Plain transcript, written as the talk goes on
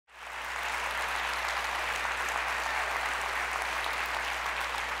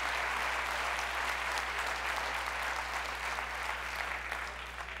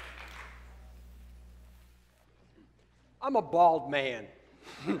I'm a bald man,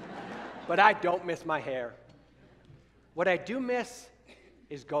 but I don't miss my hair. What I do miss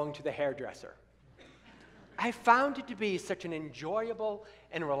is going to the hairdresser. I found it to be such an enjoyable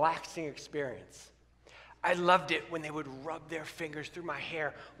and relaxing experience. I loved it when they would rub their fingers through my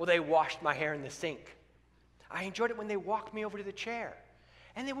hair while they washed my hair in the sink. I enjoyed it when they walked me over to the chair,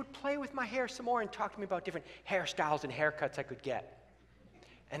 and they would play with my hair some more and talk to me about different hairstyles and haircuts I could get.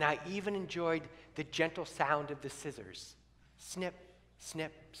 And I even enjoyed the gentle sound of the scissors, snip,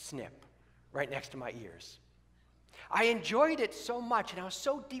 snip, snip, right next to my ears. I enjoyed it so much, and I was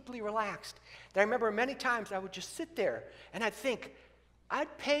so deeply relaxed that I remember many times I would just sit there and I'd think,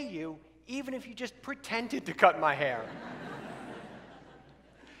 I'd pay you even if you just pretended to cut my hair.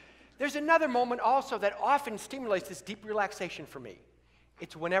 There's another moment also that often stimulates this deep relaxation for me.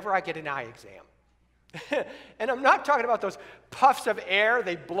 It's whenever I get an eye exam. And I'm not talking about those puffs of air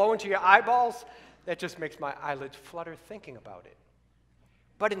they blow into your eyeballs. That just makes my eyelids flutter thinking about it.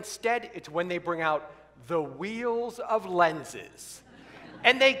 But instead, it's when they bring out the wheels of lenses.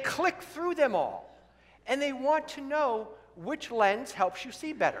 And they click through them all. And they want to know which lens helps you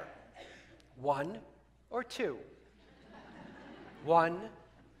see better. 1 or 2. 1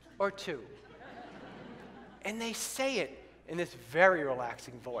 or 2. And they say it in this very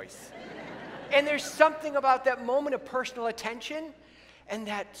relaxing voice. And there's something about that moment of personal attention and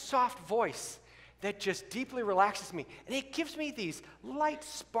that soft voice that just deeply relaxes me. And it gives me these light,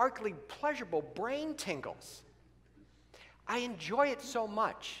 sparkly, pleasurable brain tingles. I enjoy it so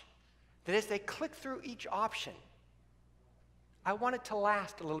much that as they click through each option, I want it to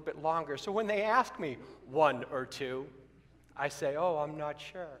last a little bit longer. So when they ask me 1 or 2, I say, oh, I'm not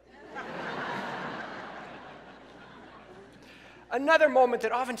sure. Another moment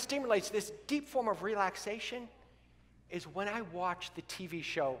that often stimulates this deep form of relaxation is when I watch the TV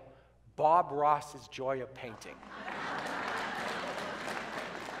show Bob Ross's Joy of Painting.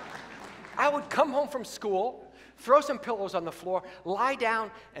 I would come home from school, throw some pillows on the floor, lie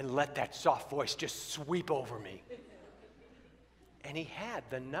down, and let that soft voice just sweep over me. And he had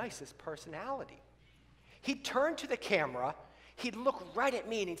the nicest personality. He'd turn to the camera, he'd look right at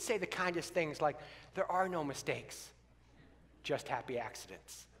me, and he'd say the kindest things like, there are no mistakes, just happy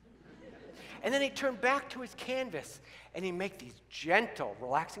accidents. And then he'd turn back to his canvas, and he'd make these gentle,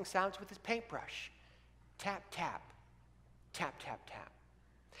 relaxing sounds with his paintbrush. Tap, tap, tap, tap, tap.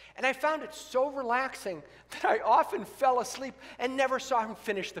 And I found it so relaxing that I often fell asleep and never saw him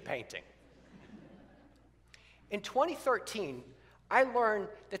finish the painting. In 2013, I learned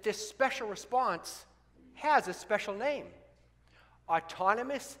that this special response has a special name: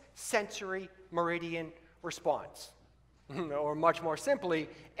 Autonomous Sensory Meridian Response, or much more simply,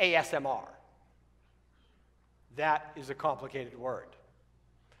 ASMR. That is a complicated word.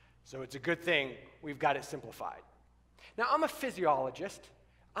 So it's a good thing we've got it simplified. Now, I'm a physiologist,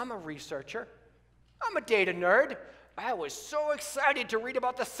 I'm a researcher, I'm a data nerd. I was so excited to read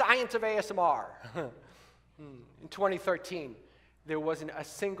about the science of ASMR. In 2013, there wasn't a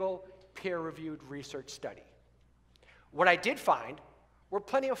single peer-reviewed research study. What I did find were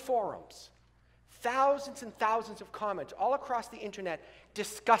plenty of forums, thousands and thousands of comments all across the internet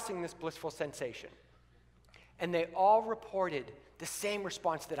discussing this blissful sensation. And they all reported the same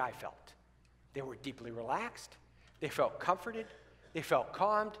response that I felt. They were deeply relaxed, they felt comforted, they felt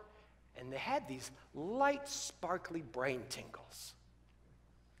calmed, and they had these light, sparkly brain tingles.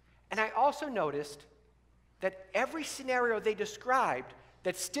 And I also noticed that every scenario they described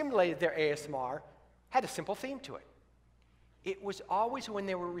that stimulated their ASMR had a simple theme to it. It was always when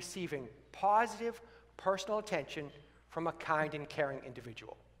they were receiving positive personal attention from a kind and caring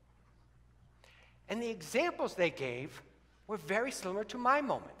individual. And the examples they gave were very similar to my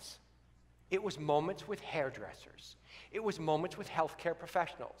moments. It was moments with hairdressers. It was moments with healthcare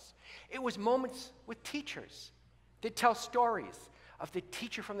professionals. It was moments with teachers. They'd tell stories of the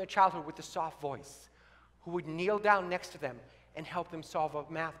teacher from their childhood with the soft voice who would kneel down next to them and help them solve a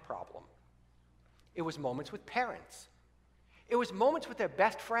math problem. It was moments with parents. It was moments with their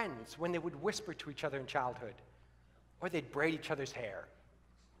best friends when they would whisper to each other in childhood, or they'd braid each other's hair.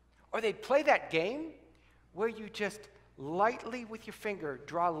 Or they'd play that game where you just lightly with your finger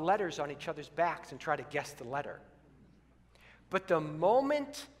draw letters on each other's backs and try to guess the letter. But the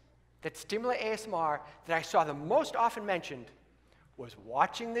moment that stimulated ASMR that I saw the most often mentioned was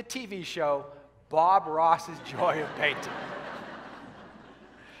watching the TV show Bob Ross's Joy of Painting.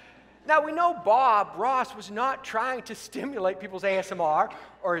 Now, we know Bob Ross was not trying to stimulate people's ASMR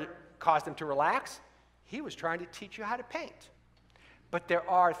or cause them to relax. He was trying to teach you how to paint. But there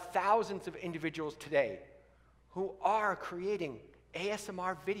are thousands of individuals today who are creating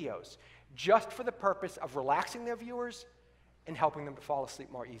ASMR videos just for the purpose of relaxing their viewers and helping them to fall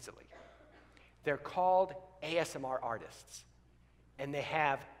asleep more easily. They're called ASMR artists, and they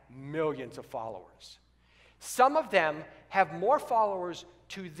have millions of followers. Some of them have more followers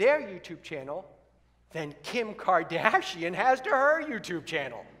to their YouTube channel than Kim Kardashian has to her YouTube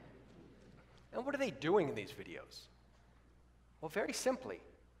channel. And what are they doing in these videos? Well, very simply,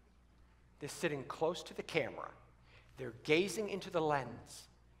 they're sitting close to the camera, they're gazing into the lens,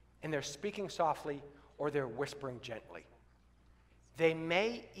 and they're speaking softly or they're whispering gently. They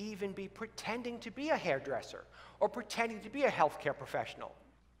may even be pretending to be a hairdresser or pretending to be a healthcare professional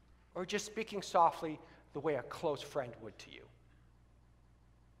or just speaking softly the way a close friend would to you.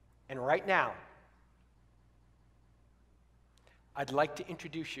 And right now, I'd like to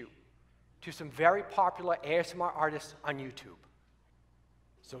introduce you to some very popular ASMR artists on YouTube.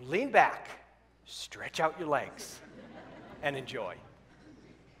 So lean back, stretch out your legs, and enjoy.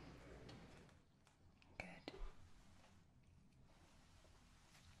 Good.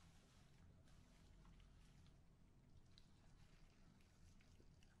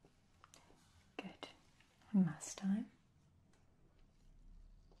 Good. One last time.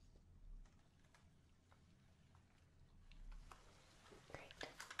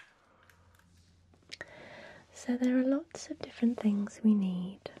 So there are lots of different things we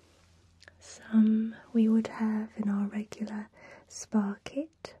need. Some we would have in our regular spa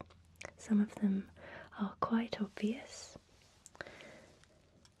kit. Some of them are quite obvious.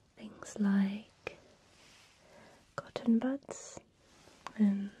 Things like cotton buds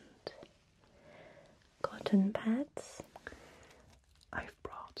and cotton pads. I've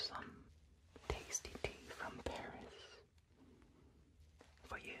brought some tasty tea from Paris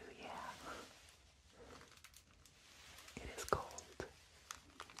for you, yeah. It is called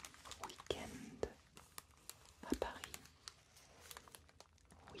Weekend à Paris.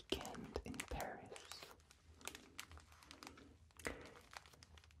 Weekend in Paris.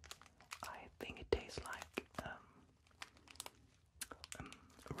 I think it tastes like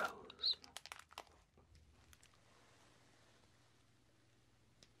rose.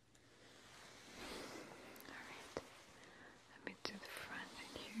 Alright, a bit to the front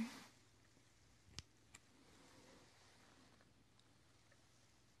here.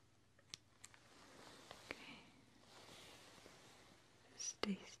 Okay.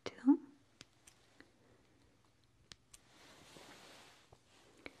 Stay still.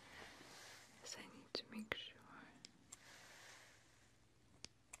 Yes, I need to make sure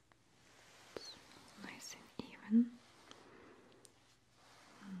it's nice and even.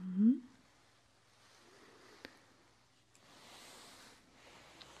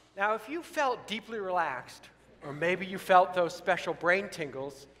 Now, if you felt deeply relaxed, or maybe you felt those special brain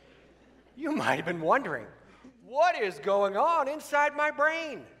tingles, you might have been wondering, what is going on inside my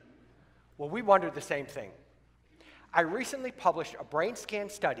brain? Well, we wondered the same thing. I recently published a brain scan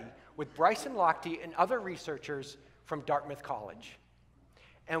study with Bryson Lochte and other researchers from Dartmouth College.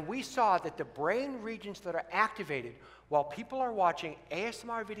 And we saw that the brain regions that are activated while people are watching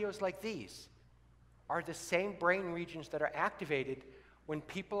ASMR videos like these are the same brain regions that are activated when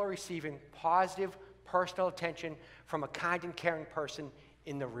people are receiving positive personal attention from a kind and caring person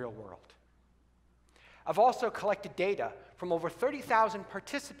in the real world. I've also collected data from over 30,000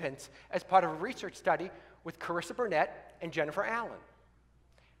 participants as part of a research study with Carissa Burnett and Jennifer Allen.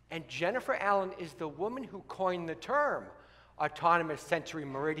 And Jennifer Allen is the woman who coined the term Autonomous Sensory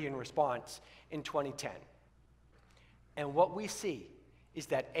Meridian Response in 2010. And what we see is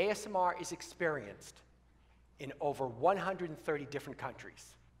that ASMR is experienced in over 130 different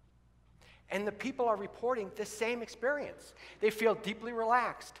countries. And the people are reporting the same experience. They feel deeply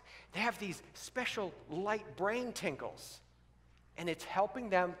relaxed. They have these special light brain tingles. And it's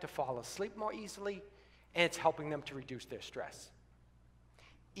helping them to fall asleep more easily, and it's helping them to reduce their stress.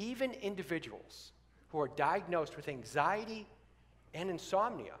 Even individuals who are diagnosed with anxiety and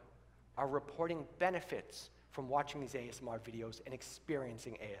insomnia are reporting benefits from watching these ASMR videos and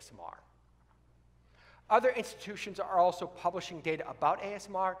experiencing ASMR. Other institutions are also publishing data about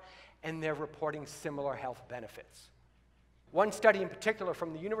ASMR, and they're reporting similar health benefits. One study in particular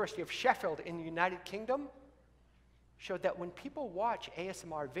from the University of Sheffield in the United Kingdom showed that when people watch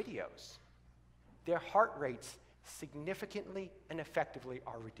ASMR videos, their heart rates significantly and effectively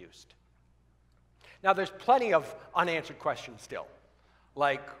are reduced. Now, there's plenty of unanswered questions still,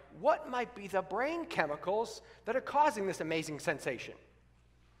 like what might be the brain chemicals that are causing this amazing sensation?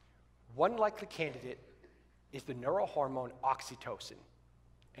 One likely candidate is the neurohormone oxytocin,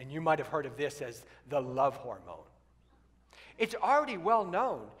 and you might have heard of this as the love hormone. It's already well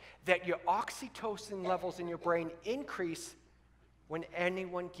known that your oxytocin levels in your brain increase when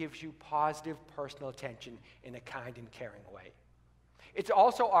anyone gives you positive personal attention in a kind and caring way. It's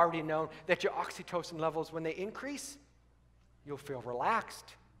also already known that your oxytocin levels, when they increase, you'll feel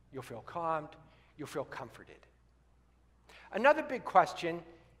relaxed, you'll feel calmed, you'll feel comforted. Another big question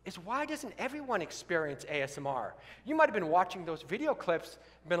is, why doesn't everyone experience ASMR? You might have been watching those video clips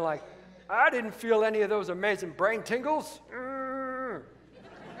and been like, I didn't feel any of those amazing brain tingles.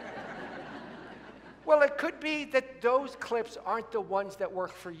 Well, it could be that those clips aren't the ones that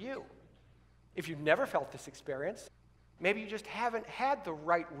work for you. If you've never felt this experience, maybe you just haven't had the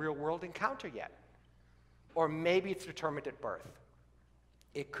right real-world encounter yet. Or maybe it's determined at birth.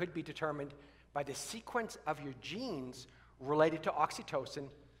 It could be determined by the sequence of your genes related to oxytocin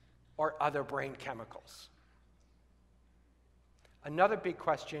or other brain chemicals. Another big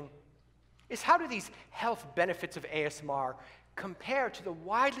question is, how do these health benefits of ASMR compare to the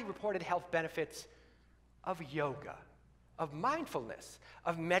widely reported health benefits of yoga, of mindfulness,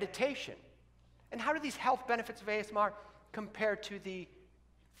 of meditation? And how do these health benefits of ASMR compare to the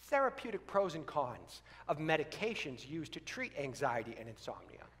therapeutic pros and cons of medications used to treat anxiety and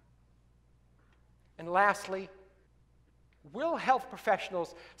insomnia? And lastly, will health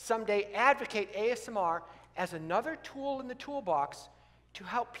professionals someday advocate ASMR as another tool in the toolbox to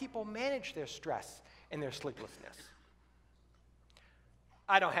help people manage their stress and their sleeplessness?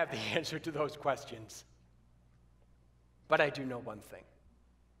 I don't have the answer to those questions, but I do know one thing.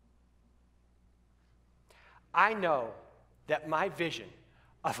 I know that my vision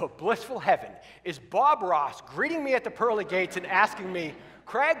of a blissful heaven is Bob Ross greeting me at the pearly gates and asking me,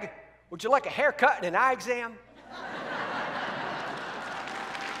 Craig, would you like a haircut and an eye exam?